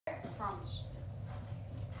promise.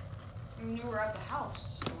 And you were at the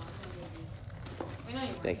house, so I think maybe. We know you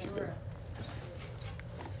weren't. Thank you, were bro. at-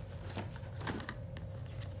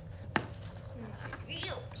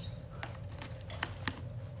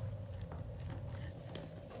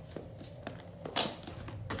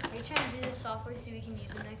 Are you trying to do this softly so we can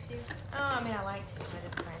use them next year? Oh, I mean, I like to, but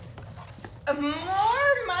it's fine.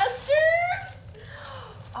 More mustard?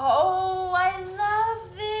 Oh, I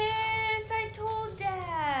love this. I told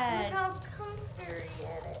Dad. Look how comfy it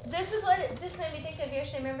is. This is what this made me think of.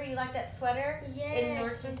 Yoshi, remember you like that sweater? Yes.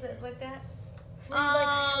 In Nordstrom's like that?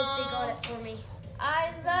 I hope they got it for me. I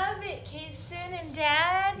love it, Kason and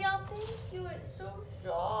Dad. Y'all, thank you. It's so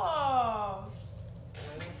soft.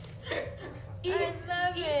 I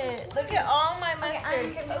love it. Look at all my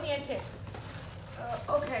mustard. Come give me a kiss.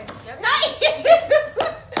 Okay. Yep.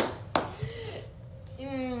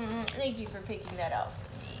 Thank you for picking that out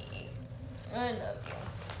for me. I love you.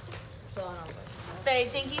 So, and I was like, Babe,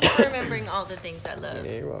 thank you for remembering all the things I love.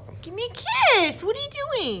 Yeah, you're welcome. Give me a kiss. What are you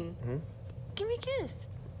doing? Hmm? Give me a kiss.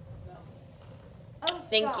 Oh,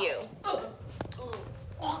 Thank stop. you.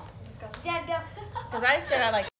 Disgusting. Dad, go. Because I said I like